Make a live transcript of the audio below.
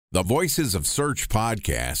The Voices of Search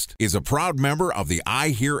podcast is a proud member of the I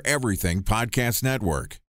Hear Everything podcast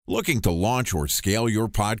network. Looking to launch or scale your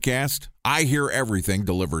podcast? I Hear Everything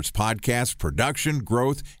delivers podcast production,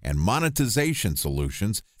 growth, and monetization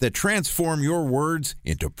solutions that transform your words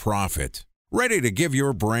into profit. Ready to give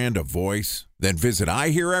your brand a voice? Then visit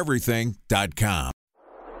iheareverything.com.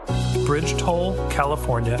 Bridge Toll,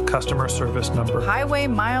 California, customer service number. Highway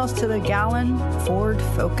miles to the gallon, Ford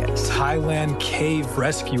Focus. Thailand cave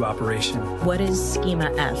rescue operation. What is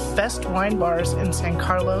Schema F? Best wine bars in San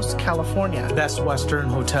Carlos, California. Best Western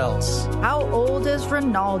hotels. How old is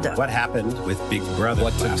Ronaldo? What happened with Big Brother?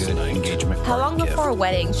 What's a good engagement? How long before a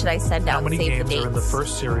wedding should I send out How many save games the dates? are in the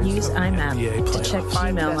first series? Use of the IMAP NBA to check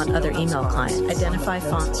playoffs? Gmail on other email clients. Identify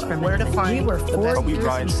fonts from Where to find We were the 4 best years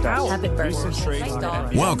Ryan in Stout. power. Have it burn.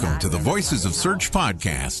 Welcome to the Voices of Search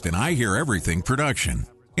podcast, and I Hear Everything production.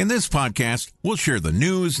 In this podcast, we'll share the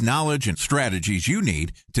news, knowledge, and strategies you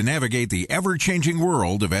need to navigate the ever-changing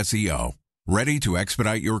world of SEO. Ready to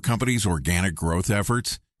expedite your company's organic growth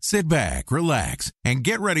efforts? Sit back, relax, and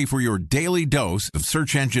get ready for your daily dose of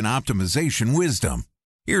search engine optimization wisdom.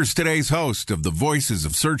 Here's today's host of the Voices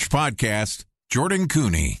of Search podcast, Jordan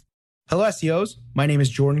Cooney. Hello, SEOs. My name is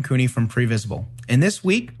Jordan Cooney from Previsible. And this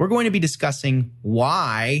week, we're going to be discussing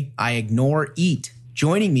why I ignore EAT.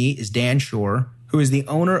 Joining me is Dan Shore, who is the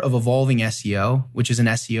owner of Evolving SEO, which is an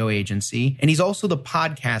SEO agency. And he's also the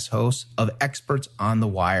podcast host of Experts on the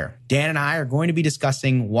Wire. Dan and I are going to be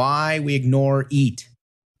discussing why we ignore EAT.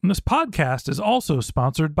 And this podcast is also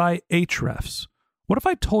sponsored by Ahrefs. What if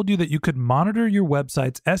I told you that you could monitor your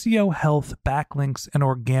website's SEO health, backlinks, and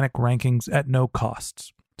organic rankings at no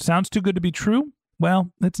costs? Sounds too good to be true?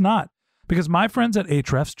 Well, it's not, because my friends at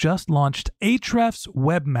Ahrefs just launched Ahrefs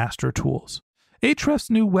Webmaster Tools. Ahrefs'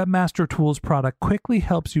 new Webmaster Tools product quickly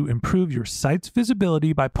helps you improve your site's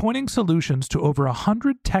visibility by pointing solutions to over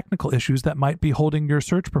 100 technical issues that might be holding your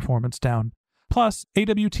search performance down. Plus,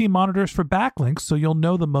 AWT monitors for backlinks so you'll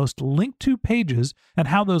know the most linked to pages and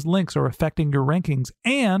how those links are affecting your rankings.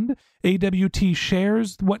 And AWT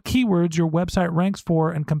shares what keywords your website ranks for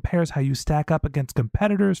and compares how you stack up against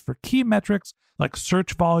competitors for key metrics like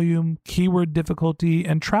search volume, keyword difficulty,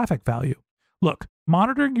 and traffic value. Look,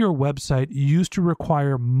 monitoring your website used to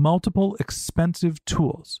require multiple expensive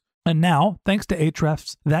tools. And now, thanks to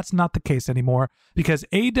Ahrefs, that's not the case anymore, because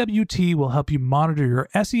AWT will help you monitor your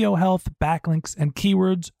SEO health, backlinks, and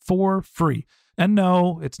keywords for free. And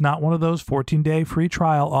no, it's not one of those 14-day free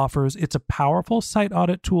trial offers. It's a powerful site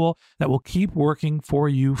audit tool that will keep working for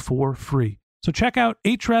you for free. So check out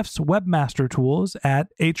Ahrefs Webmaster Tools at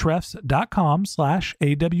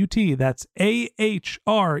ahrefs.com/AWT. That's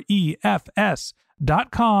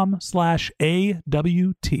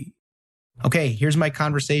ahrefs.com/AWT. Okay, here's my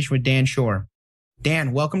conversation with Dan Shore.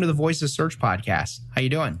 Dan, welcome to the Voice of Search podcast. How you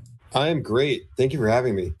doing? I am great. Thank you for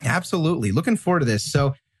having me. Absolutely. Looking forward to this.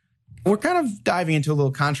 So we're kind of diving into a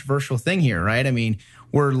little controversial thing here, right? I mean,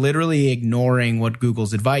 we're literally ignoring what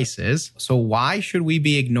Google's advice is. So why should we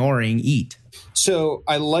be ignoring EAT? So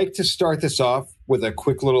I like to start this off with a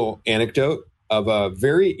quick little anecdote of a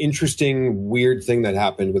very interesting, weird thing that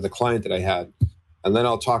happened with a client that I had. And then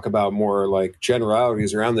I'll talk about more like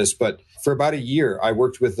generalities around this. But for about a year, I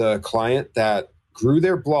worked with a client that grew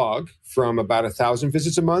their blog from about 1,000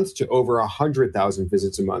 visits a month to over 100,000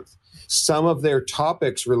 visits a month. Some of their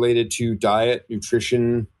topics related to diet,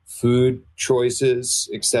 nutrition, food choices,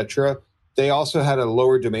 etc. They also had a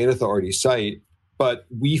lower domain authority site, but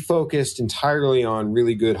we focused entirely on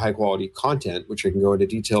really good high quality content, which I can go into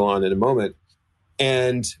detail on in a moment.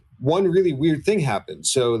 And one really weird thing happened.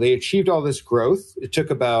 So they achieved all this growth. It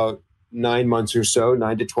took about 9 months or so,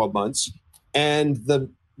 9 to 12 months. And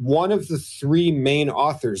one of the three main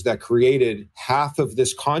authors that created half of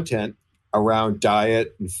this content around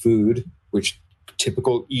diet and food, which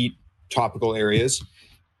typical EAT topical areas,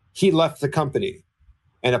 he left the company.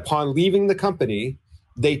 And upon leaving the company,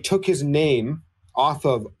 they took his name off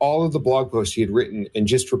of all of the blog posts he had written and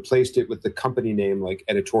just replaced it with the company name, like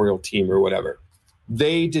editorial team or whatever.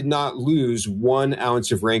 They did not lose 1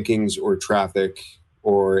 ounce of rankings or traffic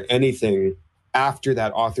or anything after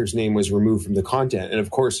that author's name was removed from the content. And of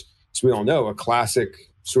course, as we all know, a classic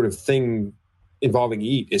sort of thing involving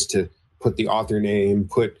EAT is to put the author name,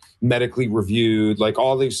 put medically reviewed, like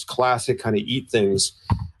all these classic kind of EAT things,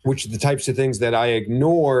 which are the types of things that I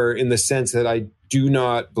ignore in the sense that I do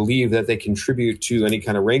not believe that they contribute to any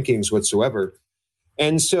kind of rankings whatsoever.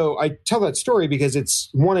 And so I tell that story because it's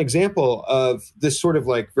one example of this sort of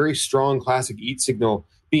like very strong classic EAT signal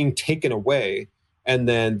being taken away and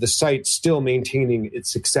then the site still maintaining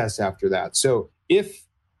its success after that. So if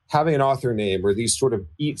having an author name or these sort of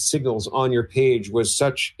EAT signals on your page was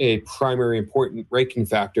such a primary important ranking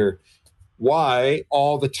factor, why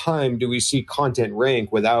all the time do we see content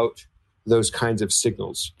rank without those kinds of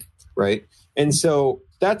signals, right? And so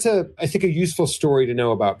that's I think a useful story to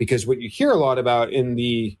know about, because what you hear a lot about in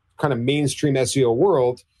the kind of mainstream SEO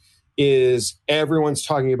world is everyone's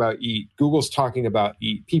talking about EAT. Google's talking about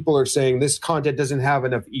EAT. People are saying this content doesn't have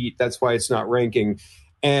enough EAT. That's why it's not ranking.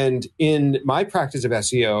 And in my practice of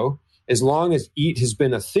SEO, as long as EAT has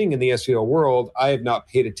been a thing in the SEO world, I have not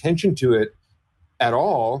paid attention to it at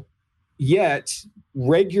all, yet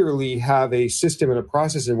regularly have a system and a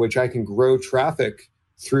process in which I can grow traffic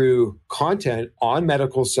through content on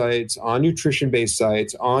medical sites, on nutrition-based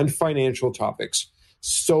sites, on financial topics,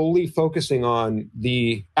 solely focusing on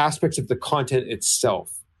the aspects of the content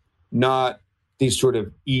itself, not these sort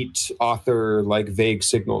of EAT author like vague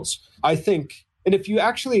signals. I think, and if you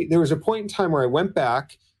actually, there was a point in time where I went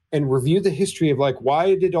back and reviewed the history of like,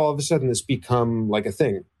 why did all of a sudden this become like a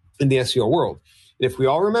thing in the SEO world? And if we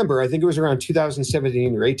all remember, I think it was around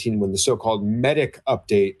 2017 or 18 when the so-called Medic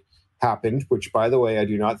update happened, which, by the way, I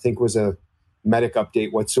do not think was a Medic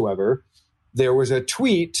update whatsoever. There was a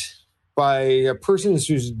tweet by a person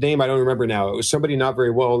whose name I don't remember now. It was somebody not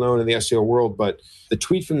very well known in the SEO world, but the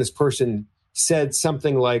tweet from this person said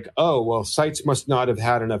something like, oh, well, sites must not have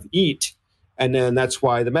had enough EAT, and then that's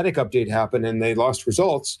why the Medic update happened and they lost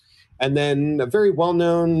results. And then a very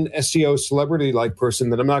well-known SEO celebrity-like person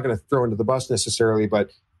that I'm not going to throw into the bus necessarily, but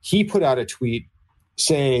he put out a tweet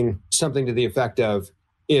saying something to the effect of,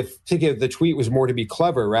 the tweet was more to be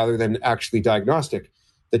clever rather than actually diagnostic.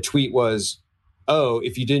 The tweet was, oh,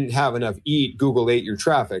 if you didn't have enough EAT, Google ate your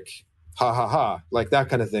traffic. Ha, ha, ha. Like that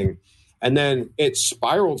kind of thing. And then it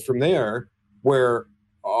spiraled from there where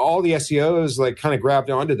all the SEOs like kind of grabbed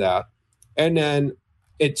onto that. And then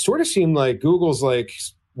it sort of seemed like Google's like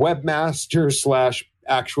webmaster /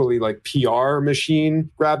 actually like PR machine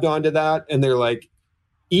grabbed onto that. And they're like,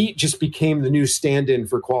 EAT just became the new stand-in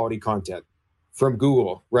for quality content from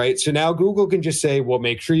Google, right? So now Google can just say, well,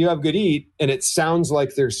 make sure you have good EAT. And it sounds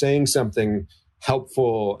like they're saying something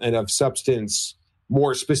helpful and of substance,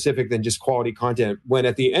 more specific than just quality content. When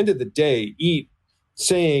at the end of the day, EAT,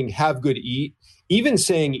 saying have good EAT, even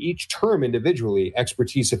saying each term individually,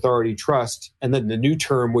 expertise, authority, trust, and then the new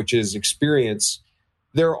term, which is experience,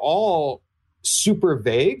 they're all super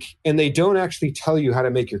vague and they don't actually tell you how to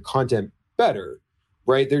make your content better,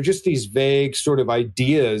 right? They're just these vague sort of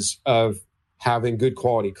ideas of having good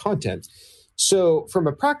quality content. So from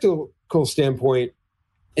a practical standpoint,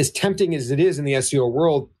 as tempting as it is in the SEO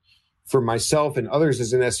world for myself and others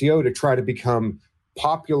as an SEO to try to become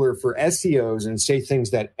popular for SEOs and say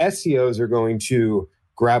things that SEOs are going to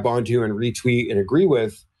grab onto and retweet and agree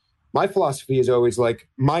with, my philosophy is always like,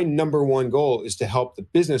 my number one goal is to help the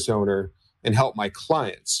business owner and help my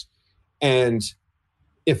clients. And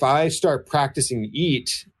if I start practicing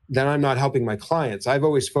EAT, then I'm not helping my clients. I've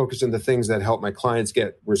always focused on the things that help my clients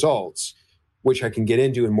get results, which I can get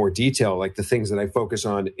into in more detail, like the things that I focus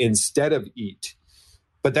on instead of EAT.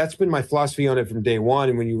 But that's been my philosophy on it from day one.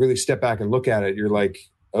 And when you really step back and look at it, you're like,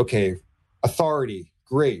 okay, authority,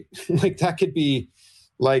 great. Like that could be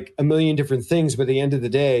like a million different things. But at the end of the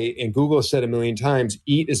day, and Google has said a million times,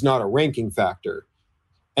 EAT is not a ranking factor.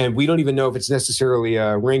 And we don't even know if it's necessarily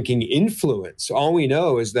a ranking influence. All we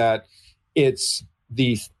know is that it's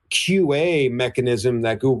the QA mechanism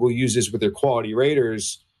that Google uses with their quality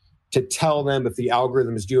raters to tell them if the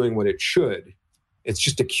algorithm is doing what it should. It's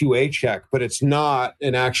just a QA check, but it's not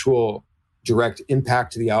an actual direct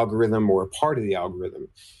impact to the algorithm or a part of the algorithm.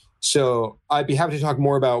 So I'd be happy to talk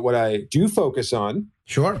more about what I do focus on.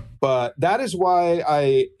 Sure. But that is why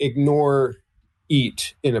I ignore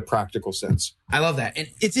EAT in a practical sense. I love that. And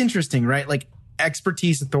it's interesting, right? Like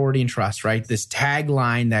expertise, authority, and trust, right? This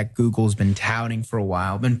tagline that Google's been touting for a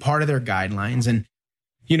while, been part of their guidelines. And,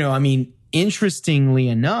 you know, I mean, interestingly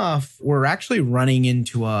enough, we're actually running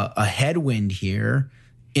into a headwind here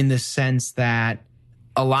in the sense that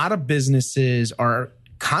a lot of businesses are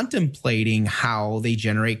contemplating how they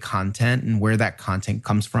generate content and where that content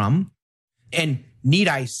comes from. And need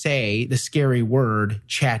I say the scary word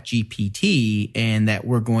ChatGPT, and that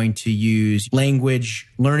we're going to use language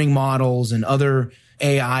learning models and other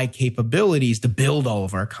AI capabilities to build all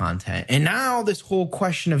of our content. And now this whole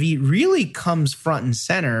question of EAT really comes front and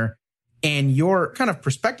center. And your kind of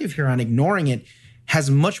perspective here on ignoring it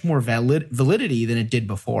has much more validity than it did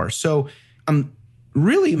before. So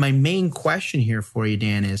really my main question here for you,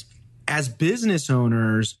 Dan, is as business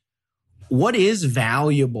owners, what is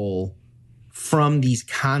valuable from these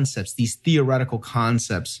concepts, these theoretical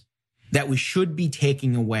concepts that we should be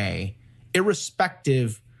taking away,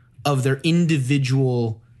 irrespective of their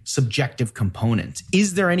individual subjective components.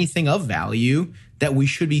 Is there anything of value that we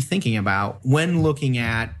should be thinking about when looking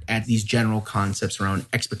at these general concepts around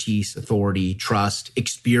expertise, authority, trust,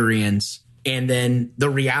 experience, and then the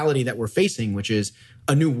reality that we're facing, which is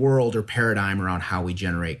a new world or paradigm around how we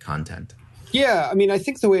generate content? Yeah, I mean, I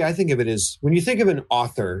think the way I think of it is when you think of an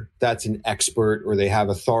author that's an expert or they have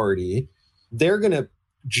authority, they're going to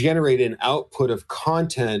generate an output of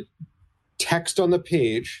content, text on the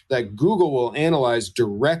page that Google will analyze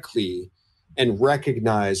directly and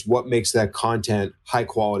recognize what makes that content high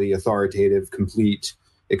quality, authoritative, complete,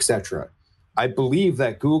 etc. I believe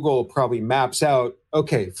that Google probably maps out,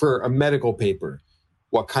 okay, for a medical paper,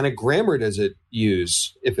 what kind of grammar does it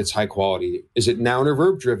use if it's high quality? Is it noun or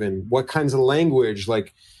verb driven? What kinds of language?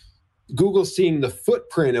 Like Google's seeing the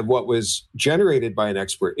footprint of what was generated by an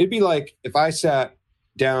expert. It'd be like if I sat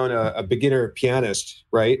down a beginner pianist,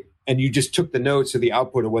 right? And you just took the notes or the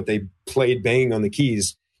output of what they played banging on the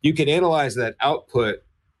keys. You could analyze that output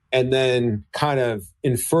and then kind of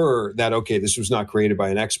infer that, okay, this was not created by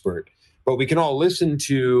an expert. But we can all listen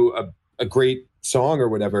to a great song or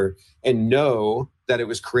whatever and know that it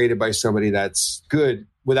was created by somebody that's good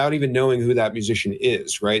without even knowing who that musician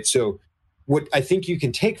is, right? So what I think you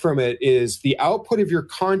can take from it is the output of your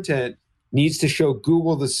content needs to show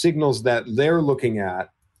Google the signals that they're looking at,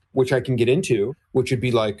 which I can get into, which would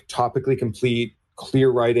be like topically complete, clear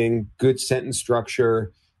writing, good sentence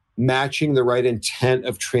structure, matching the right intent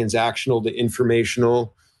of transactional to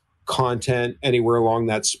informational content anywhere along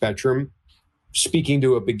that spectrum, speaking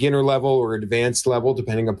to a beginner level or advanced level,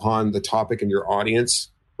 depending upon the topic and your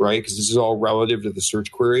audience, right? Because this is all relative to the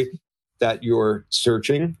search query that you're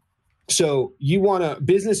searching. So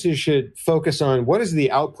businesses should focus on what is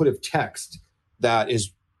the output of text that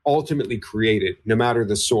is ultimately created, no matter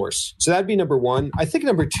the source. So that'd be number one. I think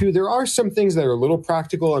number two, there are some things that are a little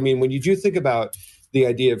practical. I mean, when you do think about the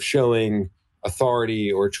idea of showing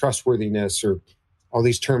authority or trustworthiness, or all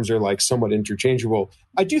these terms are like somewhat interchangeable,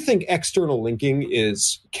 I do think external linking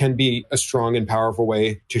can be a strong and powerful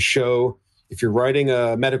way to show, if you're writing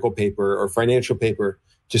a medical paper or financial paper,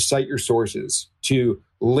 to cite your sources, to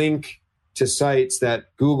link to sites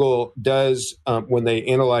that Google does when they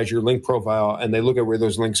analyze your link profile and they look at where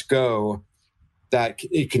those links go, that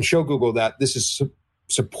it can show Google that this is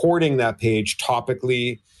supporting that page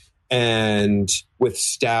topically and with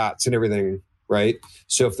stats and everything, right?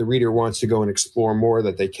 So if the reader wants to go and explore more,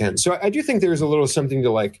 that they can. So I do think there's a little something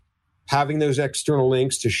to like having those external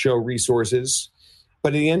links to show resources.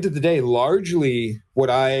 But at the end of the day, largely what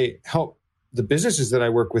I help the businesses that I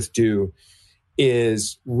work with do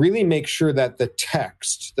is really make sure that the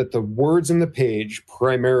text, that the words in the page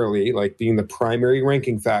primarily, like being the primary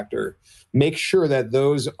ranking factor, make sure that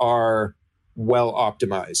those are well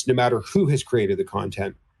optimized, no matter who has created the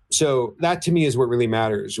content. So that to me is what really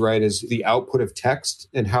matters, right? Is the output of text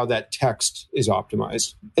and how that text is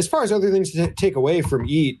optimized. As far as other things to take away from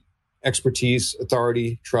EAT, expertise,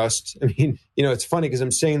 authority, trust. I mean, it's funny because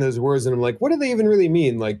I'm saying those words and I'm like, what do they even really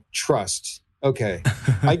mean? Like trust. Okay.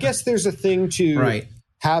 I guess there's a thing to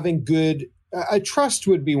having good, trust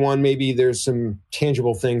would be one. Maybe there's some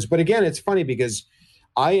tangible things. But again, it's funny because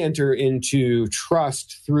I enter into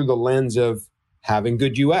trust through the lens of having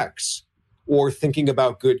good UX or thinking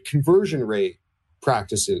about good conversion rate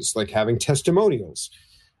practices, like having testimonials.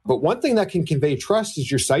 But one thing that can convey trust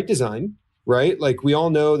is your site design, right? Like we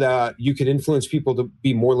all know that you can influence people to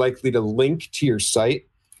be more likely to link to your site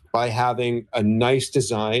by having a nice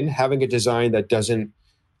design, having a design that doesn't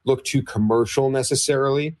look too commercial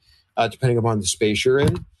necessarily, depending upon the space you're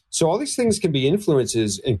in. So all these things can be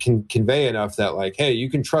influences and can convey enough that like, hey, you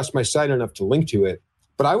can trust my site enough to link to it.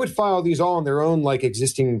 But I would file these all in their own like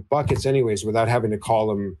existing buckets anyways, without having to call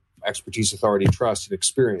them expertise, authority, trust, and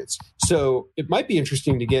experience. So it might be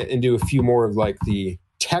interesting to get into a few more of like the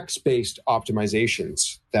text-based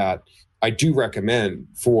optimizations that I do recommend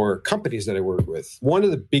for companies that I work with. One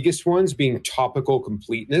of the biggest ones being topical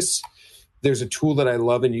completeness. There's a tool that I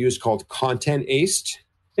love and use called Content Aced.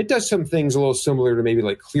 It does some things a little similar to maybe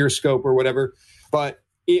like ClearScope or whatever, but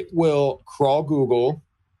it will crawl Google,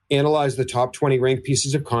 analyze the top 20 ranked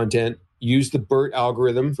pieces of content, use the BERT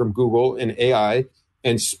algorithm from Google and AI,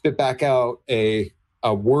 and spit back out a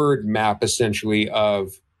word map essentially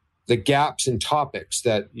of the gaps in topics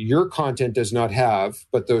that your content does not have,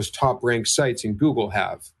 but those top ranked sites in Google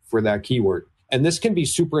have for that keyword. And this can be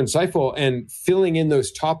super insightful, and filling in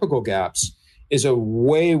those topical gaps is a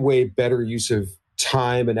way, way better use of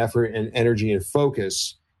time and effort and energy and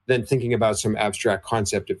focus than thinking about some abstract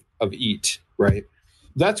concept of EAT, right?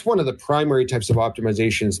 That's one of the primary types of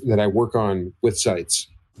optimizations that I work on with sites.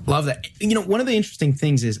 Love that. One of the interesting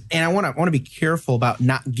things is, and I want to be careful about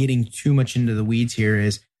not getting too much into the weeds here,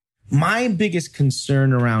 is my biggest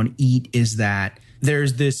concern around EAT is that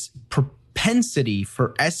there's this propensity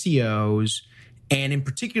for SEOs, and in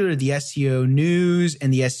particular the SEO news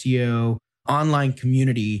and the SEO online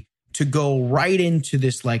community, to go right into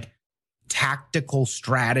this like tactical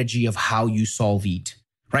strategy of how you solve EAT.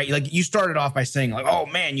 Right? Like you started off by saying like, oh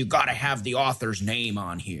man, you got to have the author's name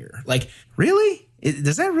on here. Like, really?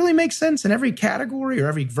 Does that really make sense in every category or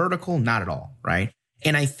every vertical? Not at all. Right?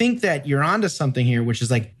 And I think that you're onto something here, which is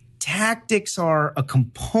like tactics are a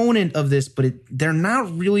component of this, but they're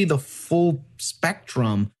not really the full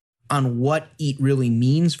spectrum on what EAT really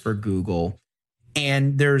means for Google.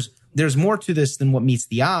 And there's more to this than what meets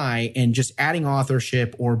the eye, and just adding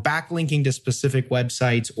authorship or backlinking to specific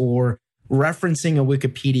websites or referencing a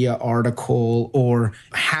Wikipedia article or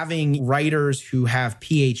having writers who have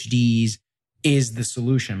PhDs is the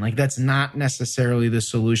solution. Like that's not necessarily the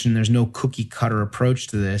solution. There's no cookie cutter approach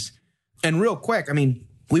to this. And real quick, I mean,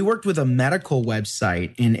 we worked with a medical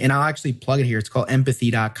website and I'll actually plug it here. It's called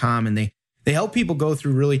empathy.com. And they help people go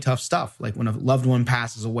through really tough stuff. Like when a loved one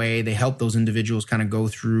passes away, they help those individuals kind of go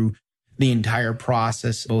through the entire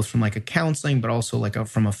process, both from like a counseling, but also like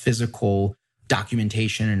from a physical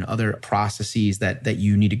documentation and other processes that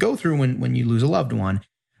you need to go through when you lose a loved one.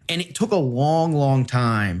 And it took a long, long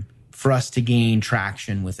time for us to gain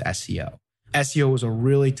traction with SEO. SEO was a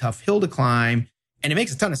really tough hill to climb. And it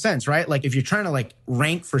makes a ton of sense, right? Like if you're trying to like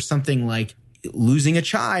rank for something like losing a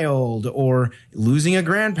child or losing a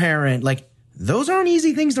grandparent, like those aren't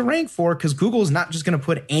easy things to rank for because Google's not just going to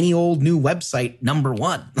put any old new website number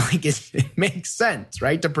one. Like it makes sense,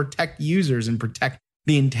 right? To protect users and protect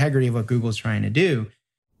the integrity of what Google's trying to do.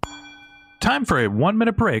 Time for a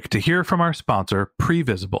 1-minute break to hear from our sponsor,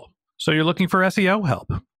 Previsible. So you're looking for SEO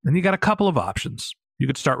help, and you got a couple of options. You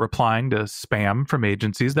could start replying to spam from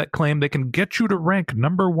agencies that claim they can get you to rank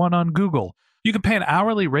number one on Google. You can pay an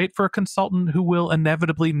hourly rate for a consultant who will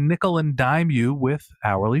inevitably nickel and dime you with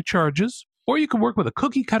hourly charges. Or you can work with a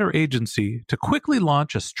cookie cutter agency to quickly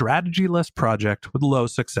launch a strategy-less project with low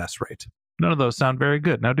success rate. None of those sound very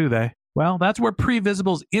good, now do they? Well, that's where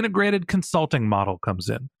Previsible's integrated consulting model comes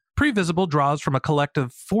in. Previsible draws from a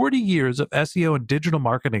collective 40 years of SEO and digital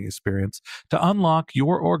marketing experience to unlock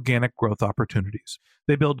your organic growth opportunities.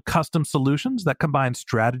 They build custom solutions that combine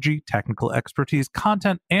strategy, technical expertise,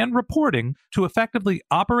 content, and reporting to effectively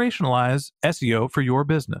operationalize SEO for your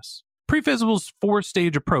business. Previsible's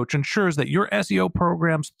 4-stage approach ensures that your SEO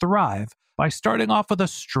programs thrive by starting off with a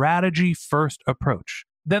strategy-first approach.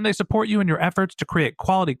 Then they support you in your efforts to create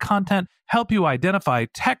quality content, help you identify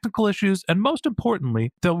technical issues, and most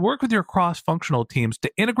importantly, they'll work with your cross-functional teams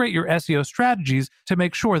to integrate your SEO strategies to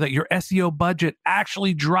make sure that your SEO budget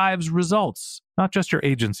actually drives results, not just your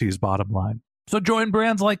agency's bottom line. So join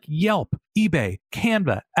brands like Yelp, eBay,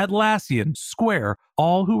 Canva, Atlassian, Square,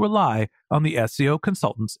 all who rely on the SEO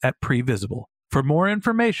consultants at Previsible. For more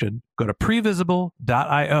information, go to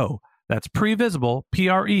previsible.io. That's Previsible,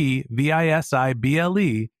 Previsible.io.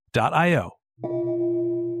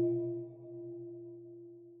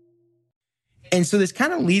 And so this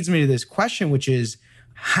kind of leads me to this question, which is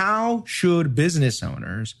how should business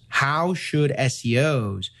owners, how should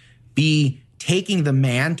SEOs be taking the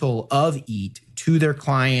mantle of EAT to their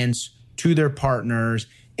clients, to their partners,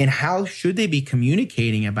 and how should they be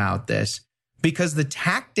communicating about this? Because the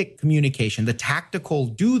tactic communication, the tactical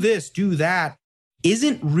do this, do that,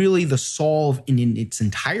 isn't really the solve in its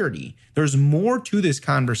entirety. There's more to this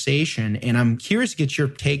conversation, and I'm curious to get your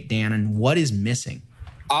take, Dan, on what is missing.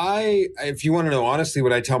 If you want to know honestly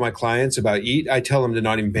what I tell my clients about EAT, I tell them to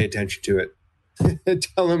not even pay attention to it. I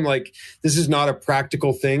tell them like, this is not a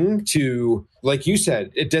practical thing to, like you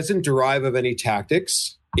said, it doesn't derive of any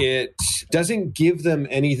tactics. It doesn't give them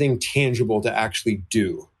anything tangible to actually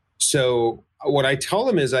do. So what I tell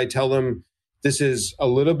them is this is a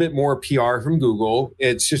little bit more PR from Google.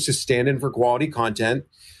 It's just a stand-in for quality content.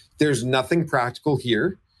 There's nothing practical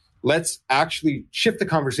here. Let's actually shift the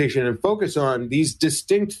conversation and focus on these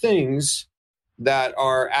distinct things that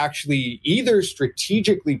are actually either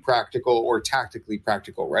strategically practical or tactically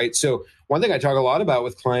practical, right? So one thing I talk a lot about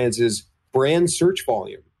with clients is brand search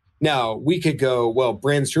volume. Now, we could go, well,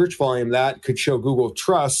 brand search volume, that could show Google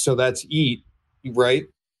trust, so that's EAT, right?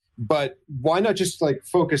 But why not just like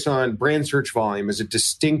focus on brand search volume as a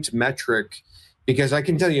distinct metric? Because I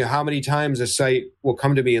can tell you how many times a site will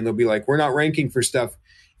come to me and they'll be like, we're not ranking for stuff.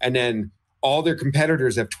 And then all their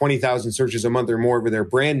competitors have 20,000 searches a month or more with their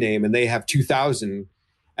brand name and they have 2,000.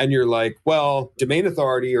 And you're like, well, domain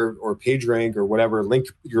authority or PageRank or whatever,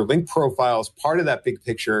 your link profile is part of that big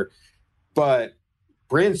picture. But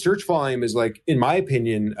brand search volume is like, in my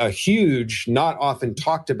opinion, a huge, not often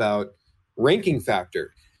talked about ranking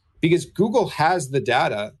factor because Google has the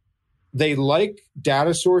data. They like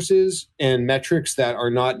data sources and metrics that are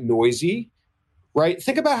not noisy, right?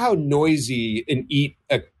 Think about how noisy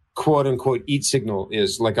a quote unquote eat signal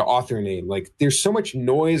is, like an author name. Like there's so much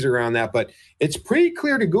noise around that, but it's pretty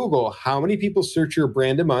clear to Google how many people search your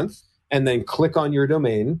brand a month and then click on your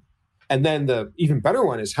domain. And then the even better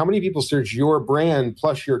one is how many people search your brand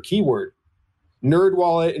plus your keyword.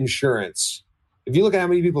 NerdWallet insurance. If you look at how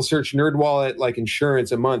many people search NerdWallet like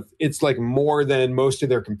insurance a month, it's like more than most of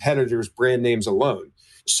their competitors' brand names alone.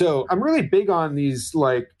 So I'm really big on these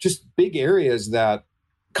like just big areas that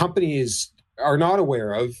companies are not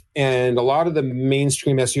aware of. And a lot of the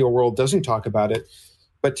mainstream SEO world doesn't talk about it.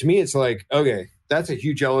 But to me, it's like, okay, that's a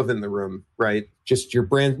huge elephant in the room, right? Just your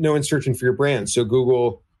brand, no one's searching for your brand. So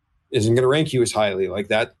Google isn't going to rank you as highly. Like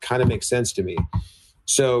that kind of makes sense to me.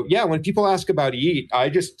 So yeah, when people ask about Eat, I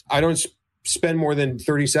don't spend more than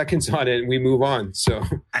 30 seconds on it and we move on. So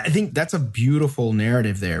I think that's a beautiful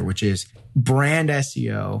narrative there, which is brand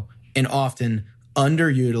SEO, an often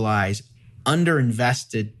underutilized,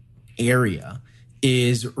 underinvested area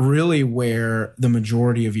is really where the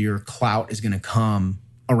majority of your clout is going to come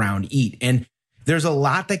around Eat. And there's a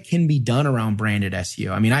lot that can be done around branded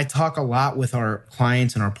SEO. I mean, I talk a lot with our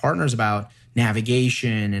clients and our partners about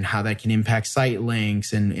navigation and how that can impact site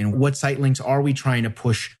links and what site links are we trying to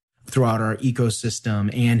push throughout our ecosystem.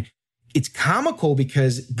 And it's comical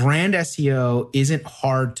because brand SEO isn't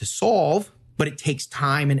hard to solve, but it takes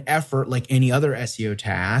time and effort like any other SEO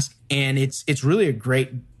task. And it's really a great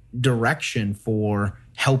direction for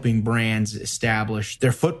helping brands establish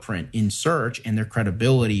their footprint in search and their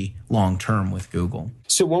credibility long-term with Google.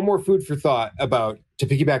 So one more food for thought about, to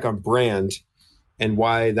piggyback on brand and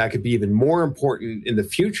why that could be even more important in the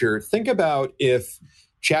future. Think about if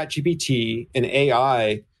ChatGPT and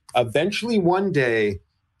AI eventually one day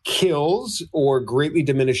kills or greatly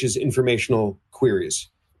diminishes informational queries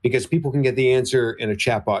because people can get the answer in a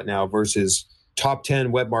chatbot now versus top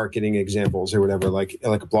 10 web marketing examples or whatever, like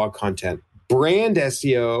a blog content. Brand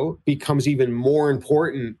SEO becomes even more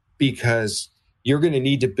important because you're going to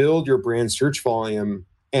need to build your brand search volume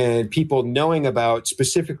and people knowing about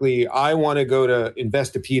specifically, I want to go to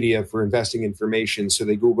Investopedia for investing information. So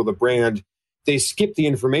they Google the brand. They skip the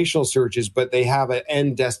informational searches, but they have an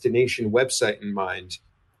end destination website in mind,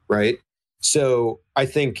 right? So I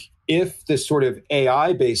think if this sort of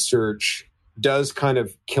AI-based search does kind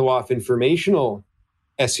of kill off informational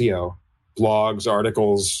SEO, blogs,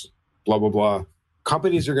 articles, blah, blah, blah,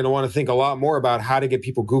 companies are going to want to think a lot more about how to get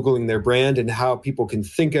people Googling their brand and how people can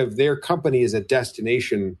think of their company as a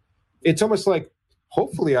destination. It's almost like,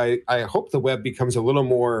 hopefully, I hope the web becomes a little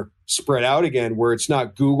more spread out again, where it's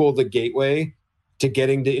not Google the gateway to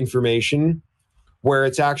getting to information, where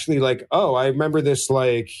it's actually like, oh, I remember this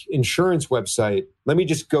like insurance website. Let me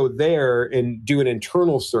just go there and do an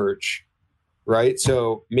internal search, right?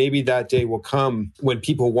 So maybe that day will come when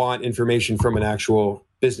people want information from an actual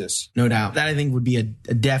business. No doubt. That I think would be a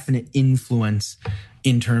definite influence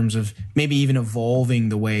in terms of maybe even evolving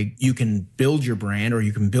the way you can build your brand or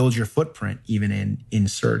you can build your footprint even in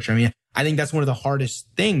search. I mean, I think that's one of the hardest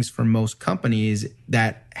things for most companies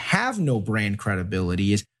that have no brand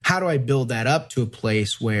credibility is how do I build that up to a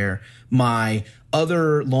place where my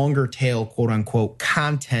other longer tail, quote unquote,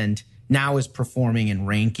 content now is performing and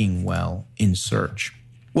ranking well in search.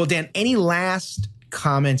 Well, Dan, any last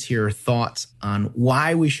comments here, thoughts on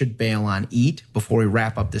why we should bail on Eat before we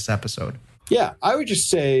wrap up this episode? Yeah, I would just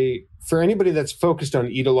say for anybody that's focused on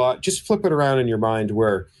Eat a lot, just flip it around in your mind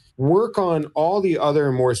where work on all the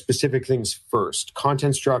other more specific things first.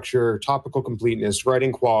 Content structure, topical completeness,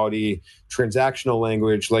 writing quality, transactional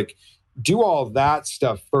language, like do all that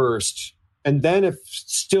stuff first. And then if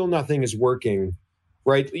still nothing is working,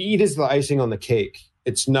 right? Eat is the icing on the cake.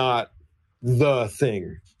 It's not the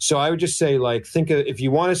thing. So I would just say, like, think of, if you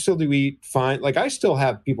want to still do Eat, fine. Like I still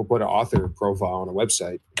have people put an author profile on a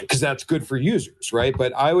website because that's good for users, right?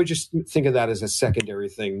 But I would just think of that as a secondary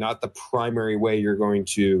thing, not the primary way you're going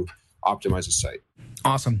to optimize a site.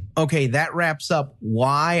 Awesome. Okay, that wraps up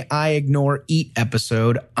Why I Ignore Eat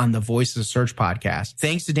episode on the Voices of Search podcast.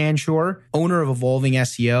 Thanks to Dan Shor, owner of Evolving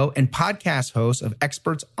SEO and podcast host of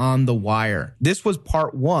Experts on the Wire. This was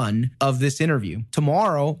part 1 of this interview.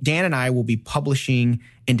 Tomorrow, Dan and I will be publishing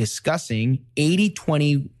and discussing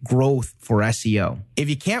 80-20 growth for SEO. If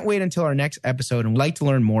you can't wait until our next episode and would like to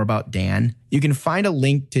learn more about Dan, you can find a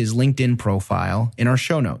link to his LinkedIn profile in our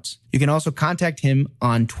show notes. You can also contact him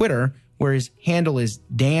on Twitter, where his handle is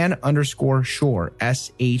Dan_Shure, SHURE,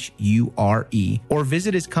 or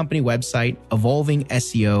visit his company website,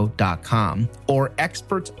 evolvingseo.com, or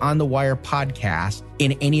Experts on the Wire podcast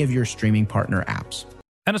in any of your streaming partner apps.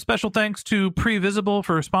 And a special thanks to Previsible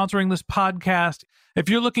for sponsoring this podcast. If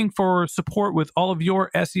you're looking for support with all of your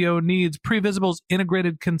SEO needs, Previsible's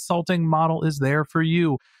integrated consulting model is there for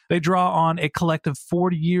you. They draw on a collective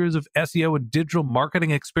 40 years of SEO and digital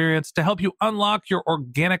marketing experience to help you unlock your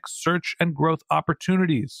organic search and growth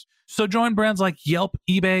opportunities. So join brands like Yelp,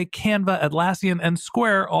 eBay, Canva, Atlassian, and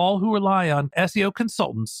Square, all who rely on SEO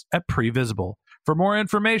consultants at Previsible. For more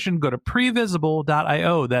information, go to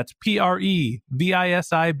previsible.io. That's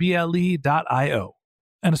previsible.io.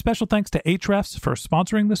 And a special thanks to Ahrefs for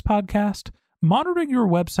sponsoring this podcast. Monitoring your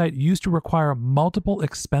website used to require multiple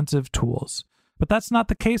expensive tools, but that's not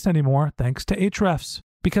the case anymore thanks to Ahrefs,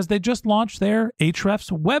 because they just launched their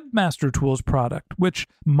Ahrefs Webmaster Tools product, which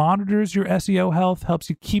monitors your SEO health, helps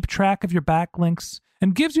you keep track of your backlinks,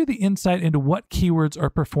 and gives you the insight into what keywords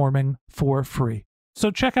are performing for free.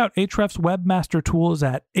 So check out Ahrefs Webmaster Tools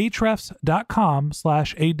at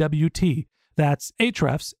ahrefs.com/AWT. That's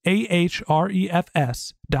Ahrefs,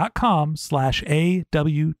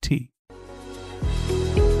 AHREFS.com/AWT.